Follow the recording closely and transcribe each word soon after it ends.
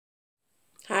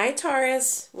Hi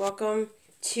Taurus, welcome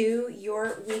to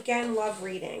your weekend love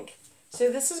reading. So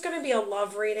this is going to be a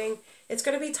love reading. It's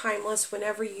going to be timeless.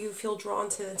 Whenever you feel drawn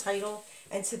to the title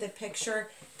and to the picture,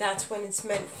 that's when it's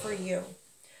meant for you.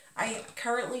 I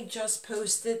currently just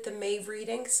posted the May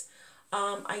readings.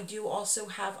 I do also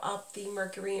have up the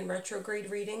Mercury and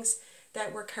retrograde readings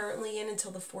that we're currently in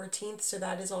until the 14th. So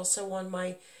that is also on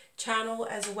my channel,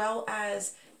 as well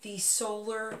as the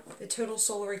total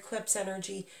solar eclipse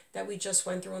energy that we just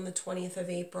went through on the 20th of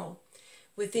April.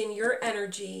 Within your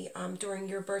energy, during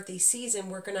your birthday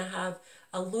season, we're going to have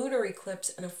a lunar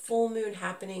eclipse and a full moon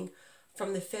happening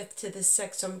from the 5th to the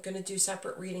 6th. So I'm going to do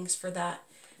separate readings for that.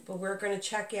 But we're going to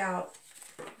check out,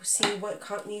 see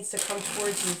what needs to come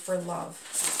towards you for love.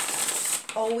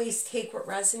 Always take what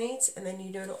resonates, and then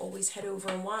you know to always head over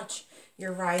and watch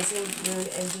your rising, moon,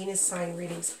 and Venus sign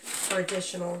readings for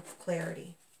additional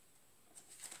clarity.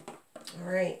 All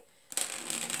right.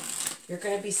 You're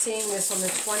going to be seeing this on the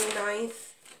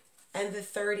 29th and the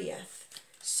 30th.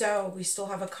 So we still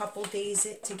have a couple days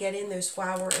to get in those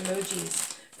flower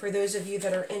emojis. For those of you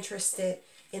that are interested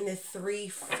in the 3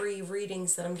 free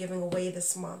readings that I'm giving away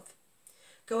this month.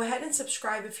 Go ahead and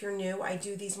subscribe if you're new. I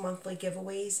do these monthly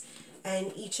giveaways,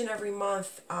 and each and every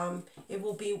month it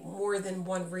will be more than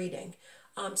one reading.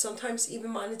 Sometimes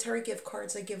even monetary gift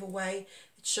cards I give away.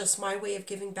 It's just my way of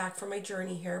giving back for my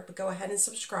journey here. But go ahead and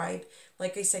subscribe.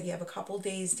 Like I said, you have a couple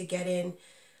days to get in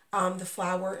the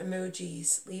flower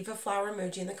emojis. Leave a flower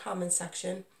emoji in the comment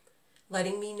section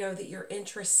letting me know that you're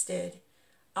interested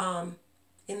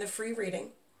in the free reading.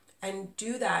 And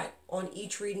do that on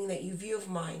each reading that you view of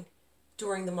mine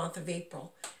during the month of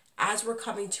April. As we're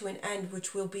coming to an end,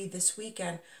 which will be this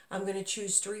weekend, I'm going to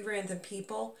choose 3 random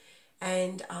people,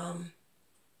 and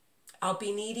I'll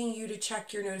be needing you to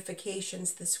check your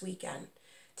notifications this weekend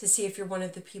to see if you're one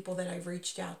of the people that I've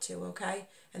reached out to, okay?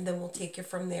 And then we'll take it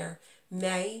from there.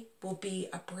 May will be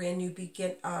a brand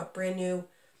new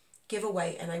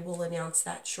giveaway, and I will announce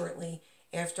that shortly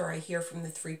after I hear from the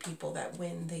 3 people that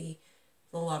win the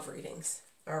love readings.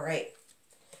 All right.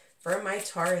 For my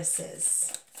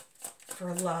Tauruses,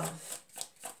 for love,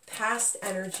 past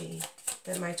energy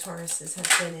that my Tauruses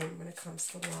have been in when it comes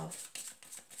to love.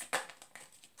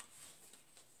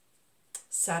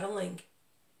 Settling.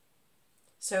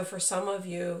 So for some of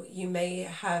you, you may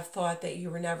have thought that you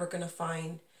were never going to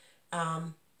find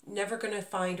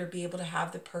or be able to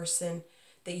have the person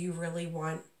that you really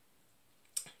want.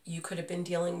 You could have been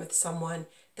dealing with someone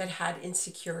that had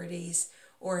insecurities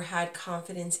or had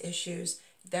confidence issues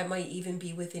that might even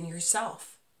be within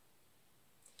yourself.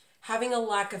 Having a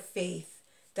lack of faith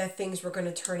that things were going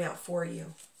to turn out for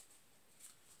you.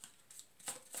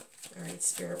 All right,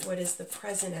 Spirit, what is the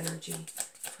present energy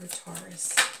for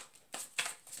Taurus?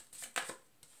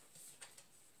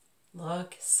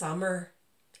 Look, summer.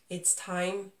 It's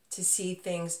time to see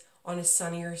things on a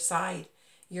sunnier side.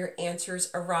 Your answers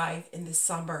arrive in the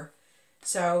summer.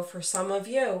 So for some of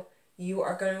you, you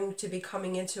are going to be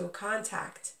coming into a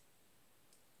contact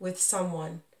with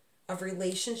someone, a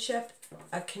relationship,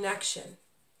 a connection.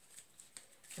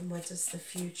 And what does the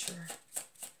future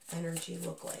energy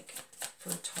look like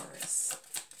for Taurus?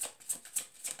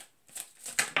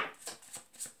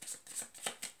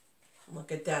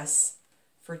 Look at this.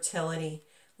 Fertility.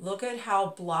 Look at how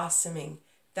blossoming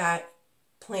that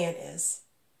plant is.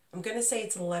 I'm going to say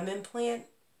it's a lemon plant,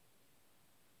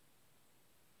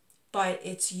 but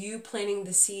it's you planting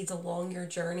the seeds along your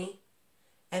journey,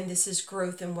 and this is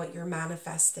growth in what you're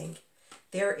manifesting.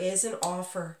 There is an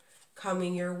offer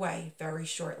coming your way very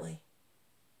shortly.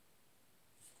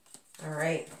 All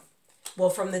right. Well,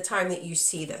 from the time that you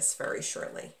see this, very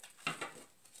shortly.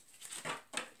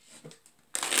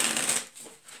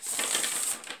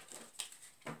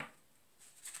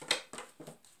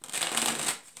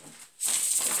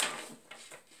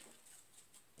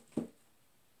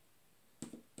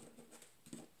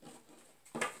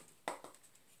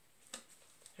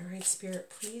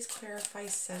 Spirit, please clarify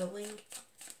settling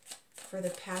for the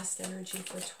past energy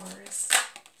for Taurus.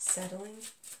 Settling.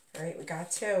 All right, we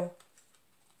got 2.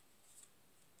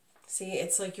 See,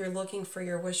 it's like you're looking for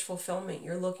your wish fulfillment.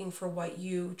 You're looking for what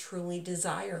you truly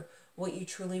desire, what you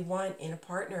truly want in a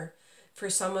partner. For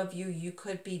some of you, you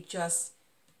could be just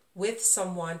with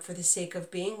someone for the sake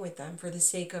of being with them, for the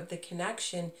sake of the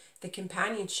connection, the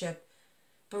companionship,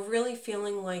 but really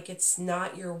feeling like it's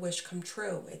not your wish come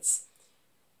true.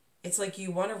 It's like you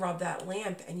want to rub that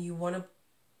lamp, and you want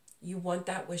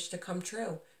that wish to come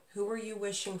true. Who are you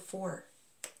wishing for?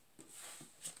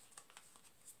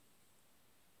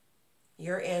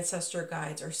 Your ancestor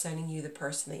guides are sending you the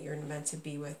person that you're meant to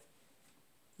be with.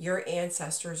 Your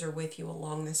ancestors are with you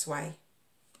along this way.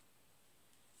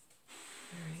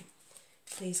 All right.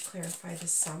 Please clarify the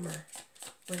summer.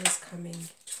 What is coming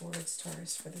towards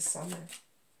Taurus for the summer?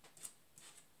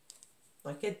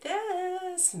 Look at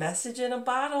this. Message in a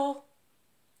bottle.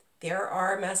 There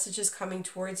are messages coming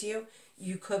towards you.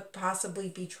 You could possibly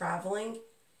be traveling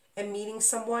and meeting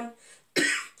someone.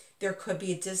 There could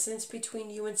be a distance between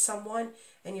you and someone,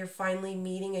 and you're finally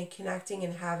meeting and connecting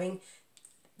and having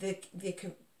the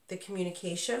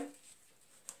communication.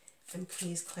 And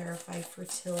please clarify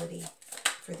fertility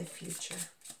for the future.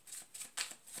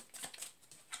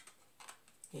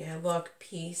 Yeah, look,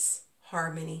 peace,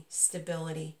 harmony,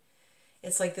 stability.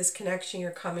 It's like this connection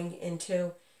you're coming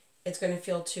into, it's going to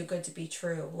feel too good to be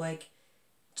true. Like,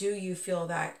 do you feel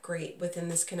that great within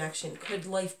this connection? Could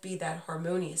life be that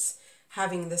harmonious,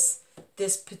 having this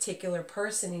particular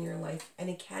person in your life? And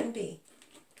it can be.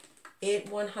 It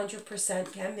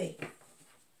 100% can be.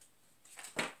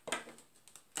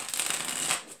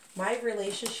 My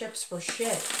relationships were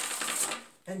shit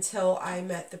until I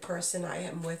met the person I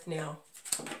am with now.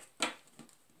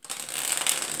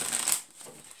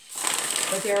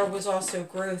 But there was also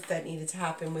growth that needed to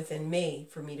happen within me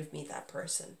for me to meet that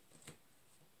person.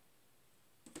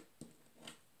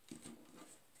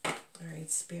 All right,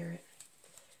 Spirit.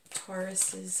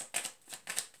 Taurus's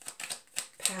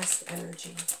past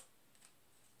energy.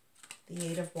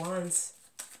 The Eight of Wands.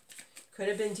 Could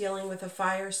have been dealing with a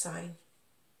fire sign.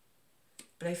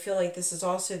 But I feel like this is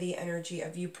also the energy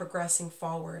of you progressing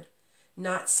forward,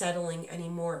 not settling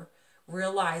anymore,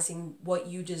 realizing what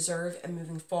you deserve and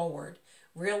moving forward,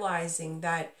 realizing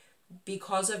that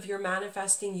because of your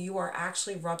manifesting, you are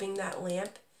actually rubbing that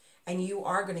lamp and you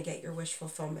are going to get your wish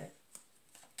fulfillment.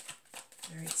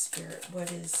 All right, Spirit,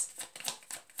 what is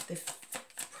the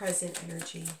present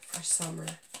energy for summer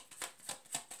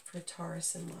for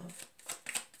Taurus in love?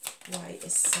 Why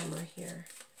is summer here?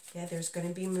 Yeah, there's going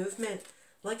to be movement.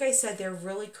 Like I said, there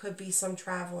really could be some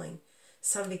traveling,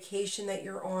 some vacation that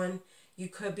you're on. You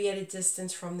could be at a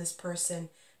distance from this person,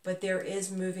 but there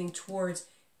is moving towards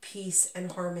peace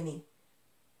and harmony.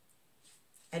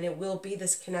 And it will be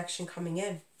this connection coming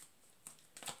in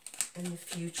the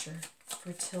future.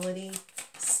 Fertility,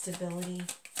 stability.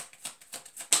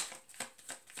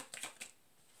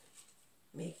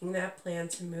 Making that plan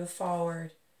to move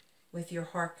forward with your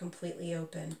heart completely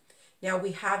open. Now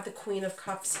we have the Queen of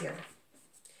Cups here.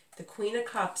 The Queen of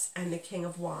Cups and the King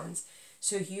of Wands.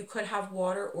 So you could have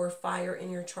water or fire in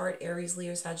your chart. Aries,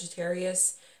 Leo,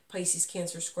 Sagittarius, Pisces,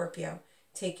 Cancer, Scorpio.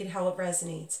 Take it how it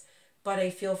resonates. But I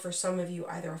feel for some of you,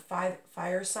 either a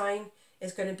fire sign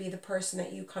is going to be the person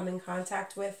that you come in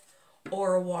contact with,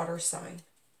 or a water sign.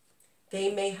 They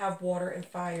may have water and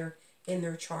fire in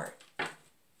their chart.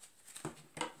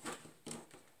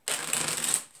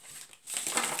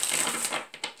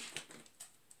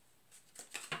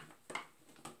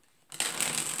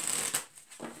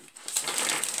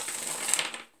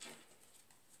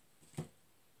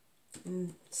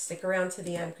 Stick around to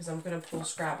the end because I'm going to pull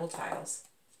Scrabble tiles.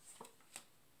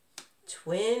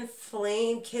 Twin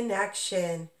flame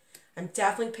connection. I'm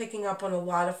definitely picking up on a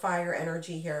lot of fire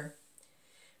energy here.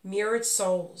 Mirrored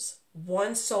souls.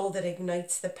 One soul that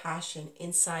ignites the passion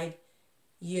inside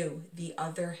you, the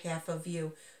other half of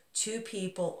you. Two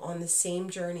people on the same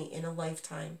journey in a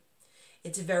lifetime.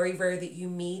 It's very rare that you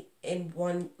meet in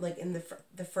one, like in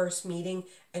the first meeting,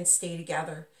 and stay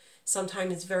together.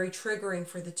 Sometimes it's very triggering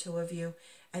for the two of you,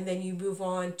 and then you move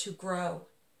on to grow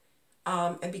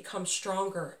and become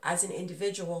stronger as an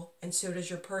individual, and so does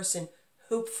your person,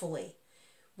 hopefully.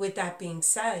 With that being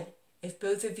said, if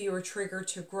both of you are triggered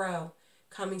to grow,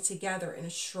 coming together in a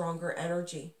stronger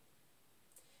energy.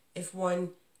 If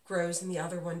one grows and the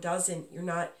other one doesn't, you're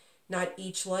not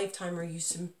each lifetime are you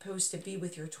supposed to be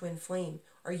with your twin flame.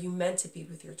 Are you meant to be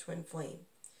with your twin flame?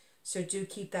 So do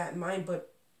keep that in mind,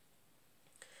 but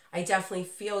I definitely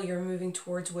feel you're moving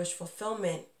towards wish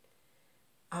fulfillment,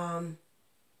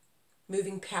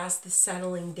 moving past the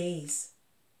settling days.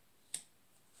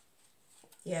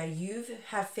 Yeah, you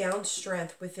have found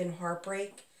strength within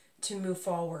heartbreak to move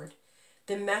forward.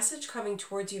 The message coming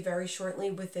towards you very shortly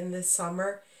within this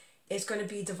summer is going to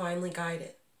be divinely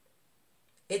guided.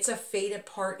 It's a fated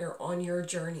partner on your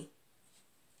journey.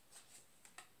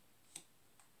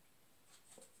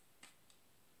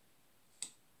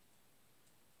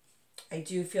 I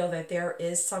do feel that there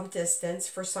is some distance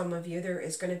for some of you. There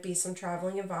is going to be some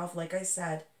traveling involved, like I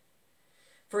said.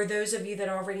 For those of you that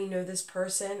already know this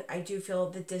person, I do feel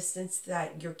the distance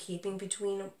that you're keeping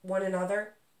between one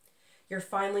another. You're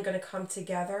finally going to come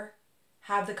together,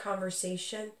 have the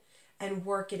conversation, and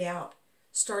work it out.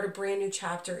 Start a brand new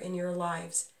chapter in your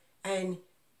lives and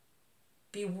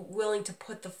be willing to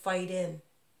put the fight in.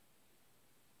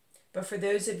 But for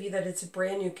those of you that it's a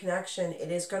brand new connection,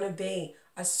 it is going to be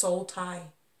a soul tie,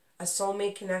 a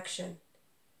soulmate connection.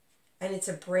 And it's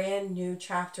a brand new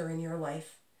chapter in your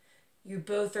life. You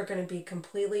both are going to be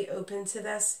completely open to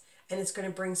this, and it's going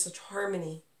to bring such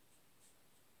harmony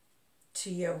to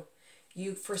you.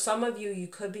 For some of you, you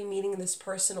could be meeting this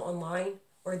person online,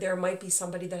 or there might be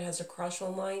somebody that has a crush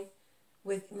online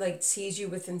with, like, sees you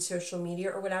within social media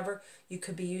or whatever. You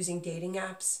could be using dating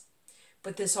apps.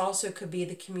 But this also could be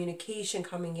the communication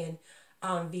coming in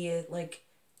via like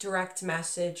direct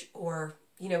message, or,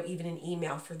 you know, even an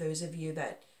email for those of you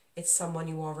that it's someone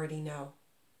you already know.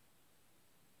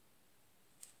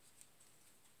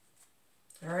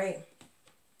 All right.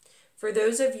 For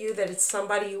those of you that it's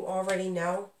somebody you already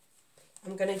know,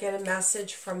 I'm going to get a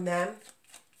message from them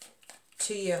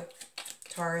to you,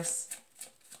 Taurus.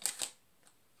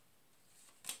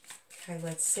 Okay,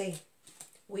 let's see.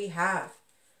 We have,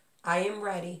 I am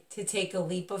ready to take a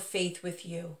leap of faith with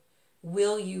you.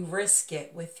 Will you risk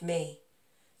it with me?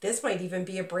 This might even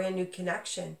be a brand new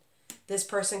connection. This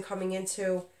person coming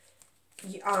into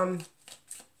view,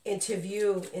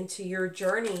 into your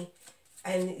journey,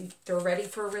 and they're ready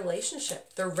for a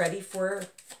relationship. They're ready for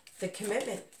the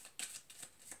commitment.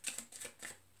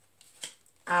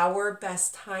 Our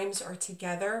best times are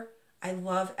together. I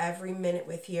love every minute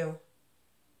with you.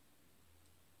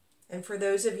 And for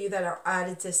those of you that are at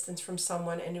a distance from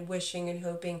someone and wishing and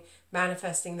hoping,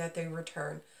 manifesting that they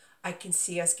return, I can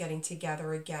see us getting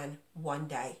together again one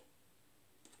day.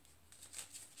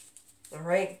 All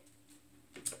right.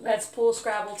 Let's pull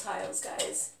Scrabble tiles,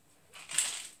 guys.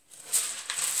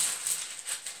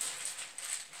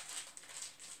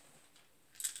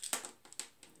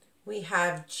 We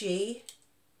have G,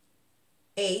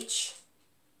 H,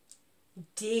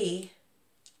 D,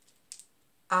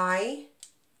 I,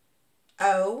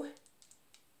 O,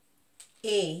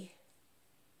 E,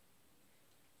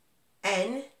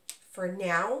 N for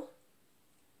now,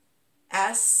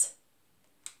 S,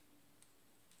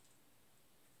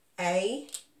 A,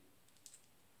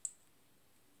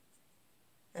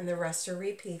 and the rest are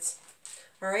repeats.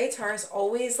 All right, Taurus,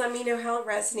 always let me know how it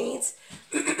resonates.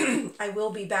 I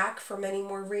will be back for many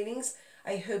more readings.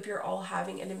 I hope you're all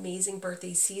having an amazing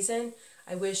birthday season.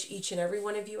 I wish each and every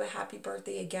one of you a happy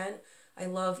birthday again. I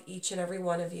love each and every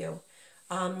one of you.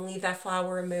 Leave that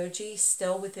flower emoji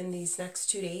still within these next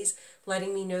 2 days,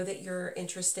 letting me know that you're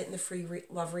interested in the free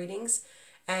love readings.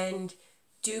 And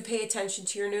do pay attention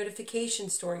to your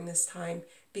notifications during this time,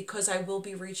 because I will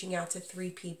be reaching out to 3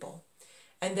 people.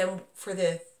 And then for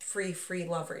the free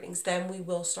love readings, then we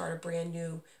will start a brand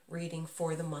new reading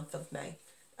for the month of May.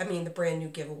 I mean, the brand new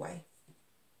giveaway.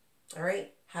 All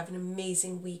right. Have an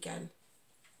amazing weekend.